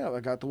guy goes, yeah, I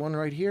got the one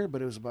right here,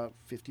 but it was about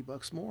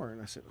 $50 more.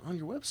 And I said, on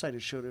your website,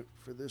 it showed it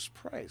for this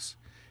price.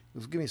 He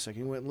goes, give me a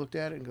second. He went and looked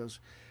at it and goes,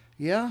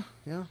 yeah,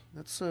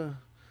 that's a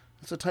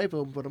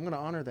typo, but I'm going to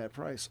honor that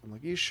price. I'm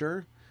like, you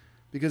sure?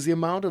 Because the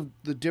amount of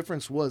the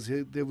difference was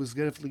it was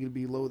definitely going to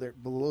be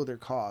below their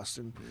cost.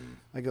 And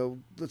I go,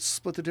 let's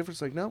split the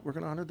difference. Like, no, we're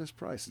going to honor this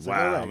price. It's wow,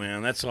 like, all right.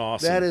 Man, that's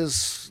awesome. That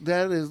is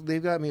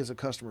they've got me as a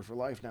customer for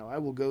life now. I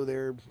will go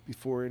there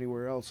before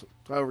anywhere else.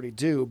 I already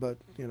do, but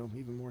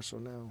even more so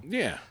now.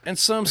 Yeah, and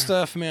some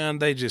stuff, man,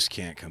 they just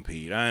can't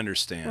compete. I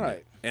understand.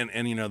 Right. And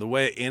the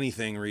way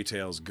anything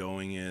retail is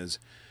going is,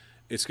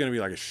 it's going to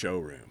be like a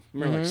showroom.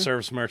 Remember, like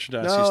Service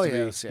Merchandise used to be?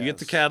 Yes. You get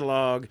the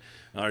catalog.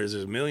 There's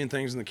a million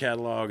things in the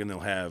catalog, and they'll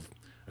have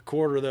a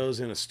quarter of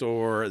those in a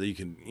store that you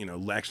can,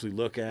 actually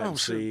look at and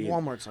sure. see.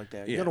 Walmart's like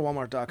that. Yeah. You go to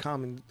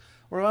Walmart.com,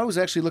 or I was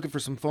actually looking for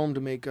some foam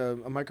to make a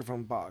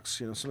microphone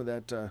box. Some of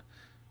that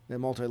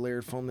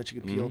multi-layered foam that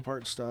you could peel apart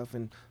and stuff.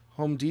 And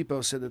Home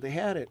Depot said that they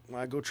had it.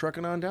 I go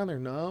trucking on down there.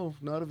 No,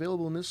 not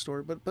available in this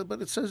store.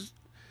 But it says,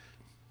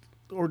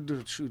 or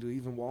shoot,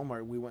 even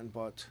Walmart. We went and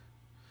bought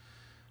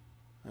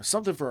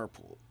something for our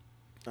pool.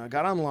 I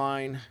got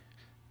online,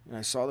 and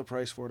I saw the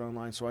price for it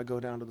online, so I go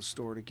down to the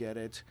store to get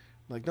it.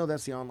 I'm like, no,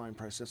 that's the online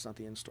price. That's not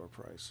the in-store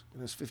price.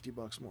 And it's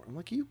 $50 more. I'm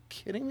like, are you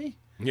kidding me?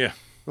 Yeah.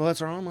 Well,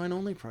 that's our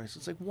online-only price.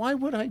 It's like, why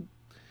would I?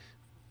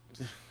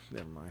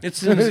 Never mind.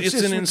 It's an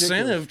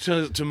incentive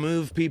to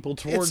move people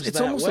towards it's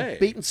that almost way. a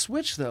bait and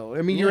switch, though.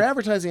 I mean, you're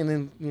advertising,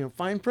 and then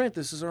fine print.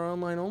 This is our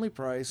online-only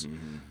price,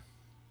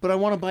 but I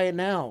want to buy it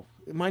now.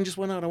 Mine just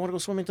went out. I want to go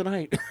swimming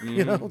tonight.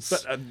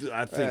 But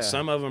I think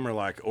some of them are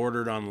like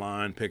ordered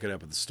online, pick it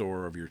up at the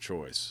store of your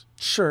choice.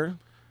 Sure.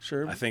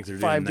 I think they're doing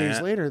 5 days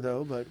that. later,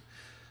 though. But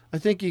I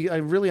think I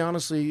really,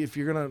 honestly, if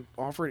you're going to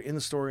offer it in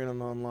the store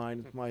and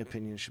online, my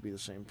opinion, it should be the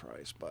same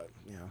price. But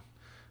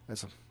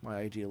that's my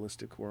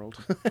idealistic world,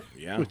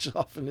 Yeah, which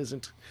often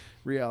isn't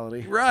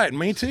reality. Right,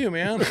 me too,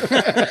 man.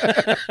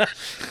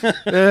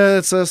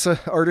 It's us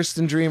artists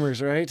and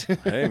dreamers, right?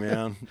 Hey,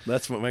 man,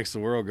 that's what makes the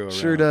world go around.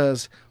 Sure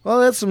does.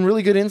 Well, that's some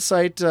really good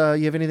insight. You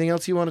have anything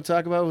else you want to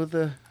talk about with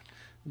the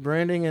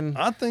branding? And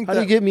I think how do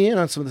you get me in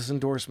on some of this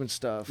endorsement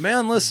stuff?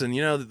 Man, listen,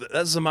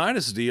 that's the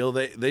Midas deal.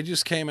 They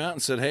just came out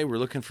and said, hey, we're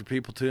looking for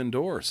people to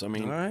endorse. I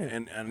mean, all right.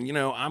 and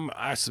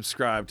I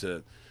subscribe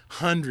to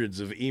hundreds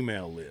of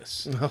email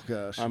lists. Oh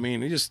gosh. I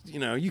mean,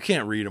 you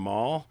can't read them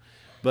all,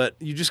 but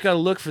you just got to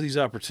look for these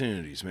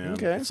opportunities, man.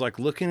 Okay. It's like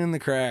looking in the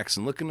cracks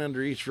and looking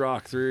under each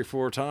rock 3 or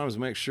 4 times to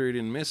make sure you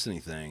didn't miss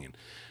anything. And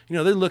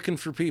they're looking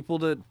for people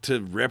to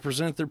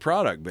represent their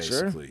product,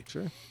 basically.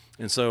 Sure.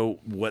 And so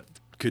what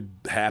could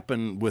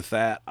happen with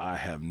that, I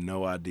have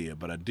no idea,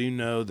 but I do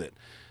know that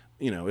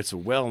it's a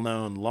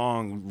well-known,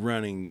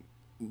 long-running,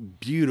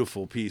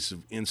 beautiful piece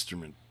of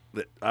instrument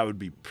that I would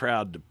be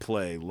proud to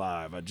play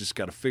live. I just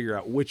got to figure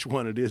out which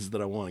one it is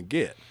that I want to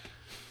get.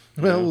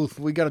 Well,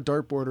 we got a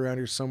dartboard around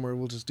here somewhere.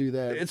 We'll just do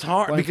that. It's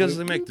hard because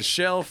they make the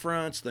shell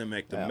fronts, they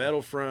make the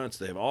metal fronts,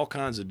 they have all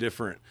kinds of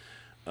different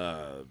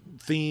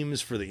themes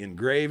for the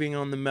engraving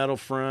on the metal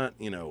front.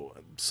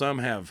 Some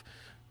have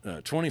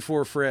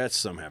 24 frets,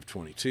 some have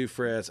 22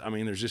 frets. I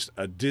mean, there's just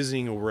a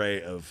dizzying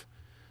array of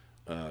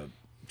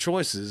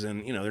choices,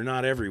 and they're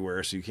not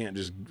everywhere, so you can't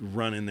just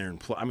run in there and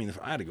play. I mean, if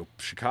I had to go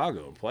to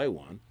Chicago and play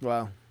one,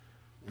 wow,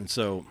 and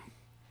so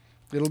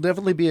it'll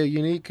definitely be a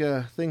unique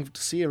thing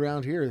to see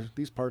around here,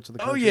 these parts of the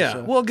country. Oh yeah,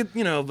 so. well,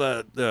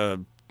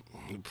 the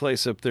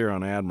place up there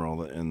on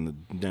Admiral in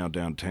the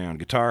downtown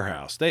Guitar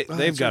House,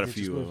 they've got a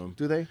few of them.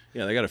 Do they?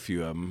 Yeah, they got a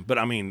few of them. But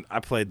I mean,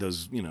 I played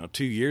those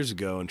 2 years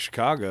ago in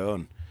Chicago,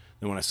 and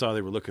then when I saw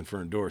they were looking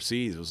for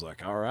endorsees, it was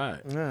like, all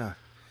right.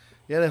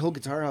 Yeah, that whole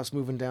Guitar House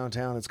moving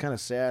downtown, it's kind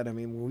of sad. I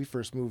mean, when we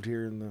first moved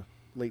here in the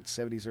late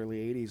 70s, early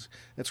 80s,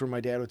 that's where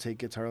my dad would take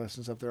guitar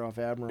lessons up there off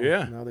Admiral.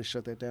 Yeah. Now they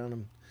shut that down.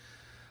 And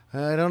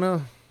I don't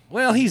know.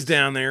 Well, he's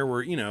down there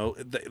where,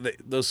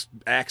 those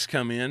acts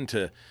come in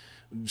to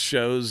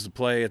shows to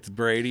play at the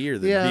Brady or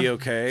the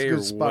BOK or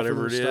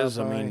whatever it is.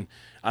 I mean,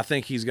 I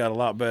think he's got a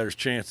lot better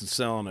chance of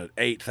selling an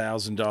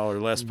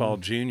 $8,000 Les Paul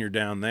Jr.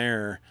 down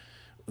there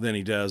than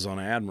he does on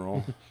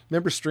Admiral.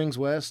 Remember Strings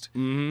West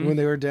when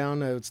they were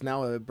down? It's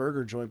now a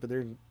burger joint, but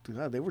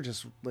they were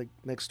just like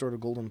next door to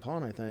Golden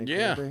Pawn, I think.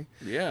 Yeah,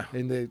 yeah.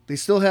 And they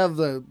still have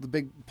the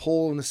big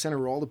pole in the center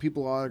where all the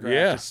people autographed.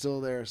 Yeah, it's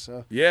still there.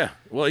 So yeah.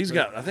 Well, he's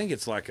got. I think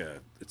it's like a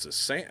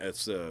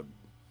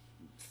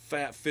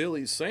Fat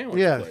Phillies sandwich.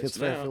 Yeah, place it's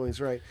now. Fat Phillies,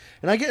 right?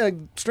 And I get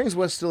Strings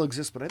West still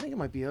exists, but I think it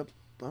might be up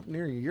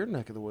near your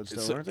neck of the woods,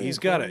 though. Aren't they? He's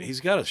got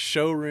a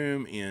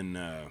showroom in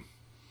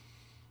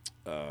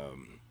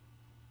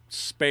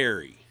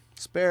Sperry.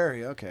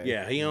 Sperry, okay.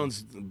 Yeah, he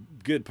owns a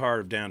good part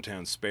of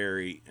downtown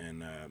Sperry,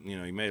 and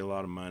he made a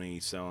lot of money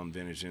selling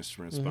vintage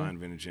instruments, buying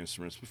vintage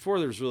instruments. Before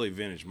there was really a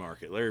vintage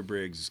market, Larry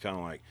Briggs is kind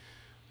of like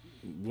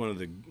one of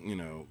the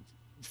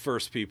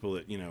first people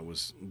that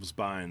was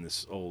buying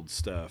this old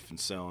stuff and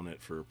selling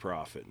it for a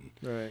profit. And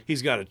Right.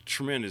 he's got a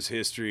tremendous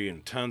history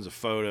and tons of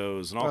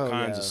photos and all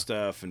kinds of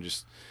stuff, and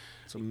just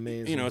It's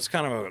amazing. it's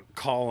kind of a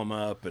call him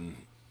up, and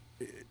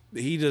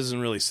he doesn't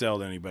really sell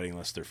to anybody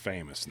unless they're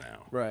famous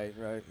now. Right.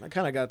 I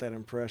kind of got that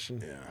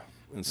impression. Yeah.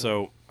 And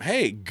so,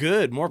 hey,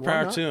 good. More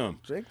power not? to him.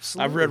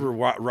 Absolutely. I've read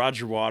where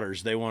Roger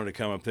Waters, they wanted to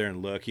come up there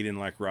and look. He didn't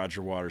like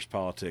Roger Waters'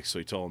 politics, so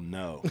he told them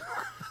no.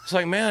 It's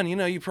like, man,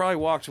 you probably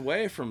walked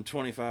away from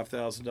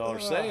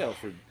 $25,000 sale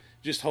for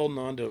just holding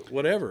on to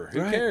whatever. Who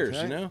cares,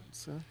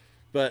 So.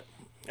 But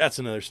that's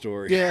another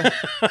story. Yeah,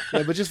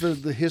 but just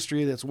the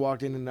history that's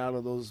walked in and out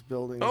of those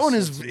buildings. Oh, and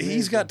it's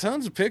he's got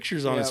tons of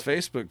pictures on his Yep.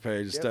 Facebook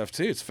page and stuff,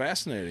 too. It's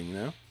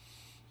fascinating,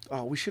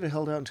 Oh, we should have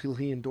held out until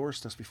he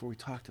endorsed us before we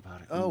talked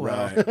about it. Oh,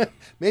 well. Right.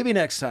 Maybe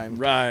next time.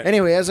 Right.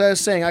 Anyway, as I was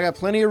saying, I got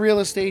plenty of real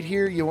estate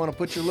here. You want to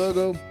put your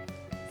logo?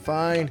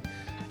 Fine.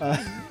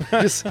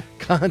 Just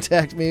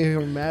contact me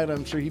or Matt.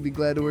 I'm sure he'd be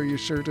glad to wear your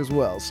shirt as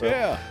well. So.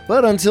 Yeah.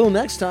 But until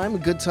next time,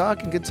 good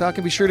talk.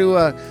 And be sure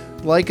to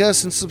like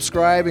us and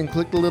subscribe and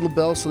click the little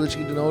bell so that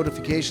you get the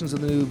notifications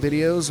of the new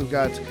videos. We've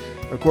got,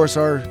 of course,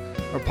 our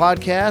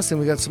podcast,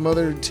 and we got some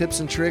other tips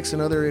and tricks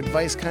and other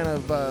advice kind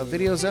of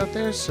videos out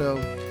there. So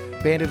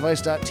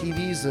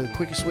bandadvice.tv is the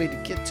quickest way to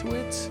get to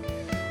it.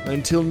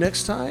 Until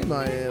next time,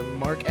 I am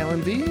Mark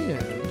Allen V.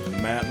 And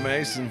Matt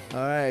Mason. all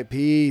right,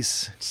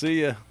 peace.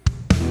 See ya.